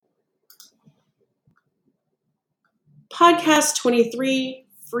Podcast 23,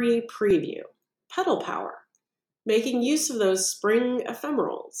 free preview. Petal power. Making use of those spring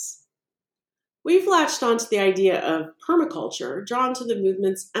ephemerals. We've latched onto the idea of permaculture, drawn to the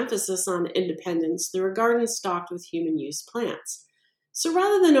movement's emphasis on independence through a garden stocked with human-use plants. So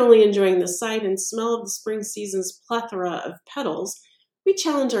rather than only enjoying the sight and smell of the spring season's plethora of petals, we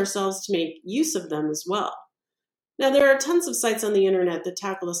challenge ourselves to make use of them as well. Now, there are tons of sites on the internet that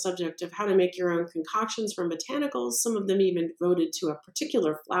tackle the subject of how to make your own concoctions from botanicals, some of them even devoted to a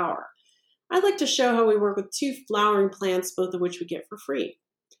particular flower. I'd like to show how we work with two flowering plants, both of which we get for free.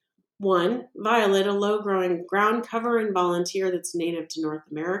 One, violet, a low-growing ground cover and volunteer that's native to North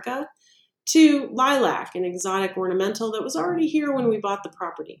America. Two, lilac, an exotic ornamental that was already here when we bought the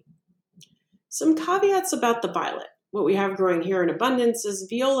property. Some caveats about the violet. What we have growing here in abundance is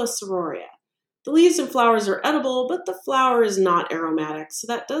Viola sororia. The leaves and flowers are edible, but the flower is not aromatic, so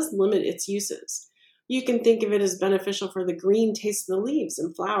that does limit its uses. You can think of it as beneficial for the green taste of the leaves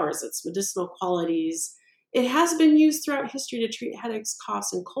and flowers, its medicinal qualities. It has been used throughout history to treat headaches,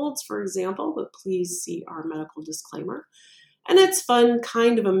 coughs, and colds, for example, but please see our medical disclaimer. And its fun,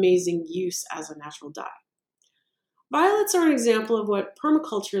 kind of amazing use as a natural dye. Violets are an example of what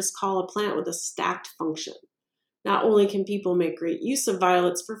permaculturists call a plant with a stacked function. Not only can people make great use of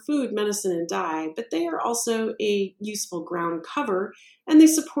violets for food, medicine, and dye, but they are also a useful ground cover, and they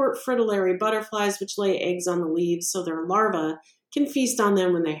support fritillary butterflies which lay eggs on the leaves so their larvae can feast on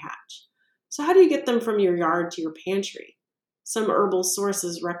them when they hatch. So how do you get them from your yard to your pantry? Some herbal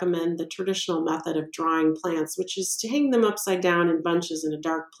sources recommend the traditional method of drying plants, which is to hang them upside down in bunches in a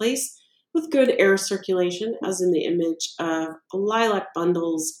dark place with good air circulation, as in the image of lilac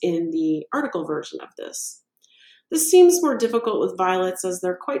bundles in the article version of this. This seems more difficult with violets as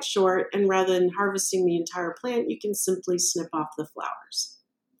they're quite short, and rather than harvesting the entire plant, you can simply snip off the flowers.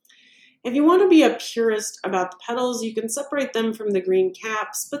 If you want to be a purist about the petals, you can separate them from the green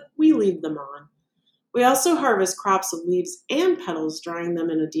caps, but we leave them on. We also harvest crops of leaves and petals, drying them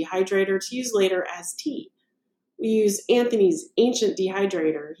in a dehydrator to use later as tea. We use Anthony's ancient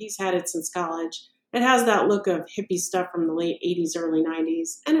dehydrator. He's had it since college. It has that look of hippie stuff from the late 80s, early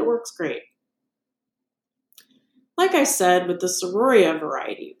 90s, and it works great. Like I said, with the sororia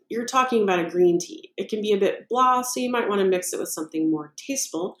variety, you're talking about a green tea. It can be a bit blah, so you might want to mix it with something more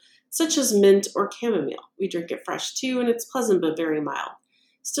tasteful, such as mint or chamomile. We drink it fresh too, and it's pleasant but very mild.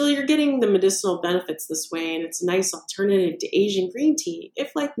 Still, you're getting the medicinal benefits this way, and it's a nice alternative to Asian green tea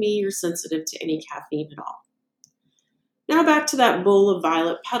if, like me, you're sensitive to any caffeine at all. Now back to that bowl of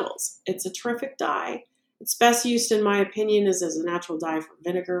violet petals. It's a terrific dye. It's best used, in my opinion, as a natural dye for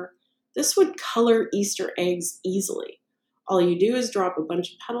vinegar. This would color Easter eggs easily. All you do is drop a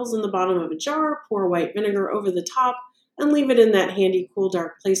bunch of petals in the bottom of a jar, pour white vinegar over the top, and leave it in that handy, cool,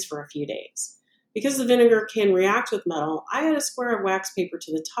 dark place for a few days. Because the vinegar can react with metal, I add a square of wax paper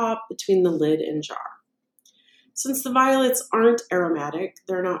to the top between the lid and jar. Since the violets aren't aromatic,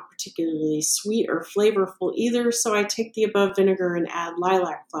 they're not particularly sweet or flavorful either, so I take the above vinegar and add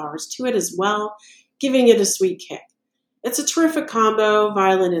lilac flowers to it as well, giving it a sweet kick. It's a terrific combo,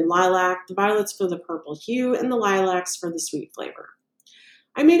 violet and lilac, the violets for the purple hue and the lilacs for the sweet flavor.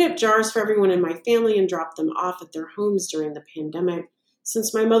 I made up jars for everyone in my family and dropped them off at their homes during the pandemic.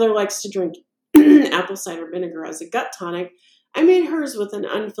 Since my mother likes to drink apple cider vinegar as a gut tonic, I made hers with an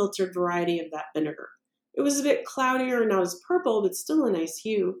unfiltered variety of that vinegar. It was a bit cloudier and not as purple, but still a nice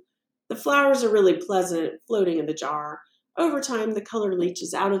hue. The flowers are really pleasant, floating in the jar. Over time, the color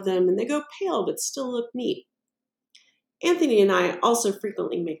leaches out of them and they go pale but still look neat. Anthony and I also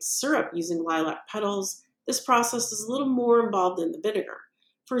frequently make syrup using lilac petals. This process is a little more involved than the vinegar.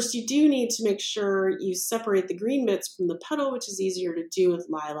 First, you do need to make sure you separate the green bits from the petal, which is easier to do with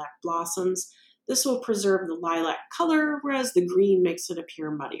lilac blossoms. This will preserve the lilac color, whereas the green makes it appear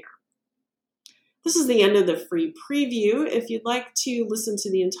muddier. This is the end of the free preview. If you'd like to listen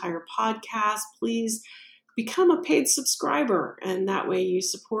to the entire podcast, please become a paid subscriber, and that way you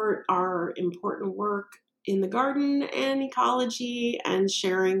support our important work in the garden and ecology and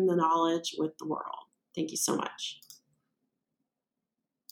sharing the knowledge with the world. Thank you so much.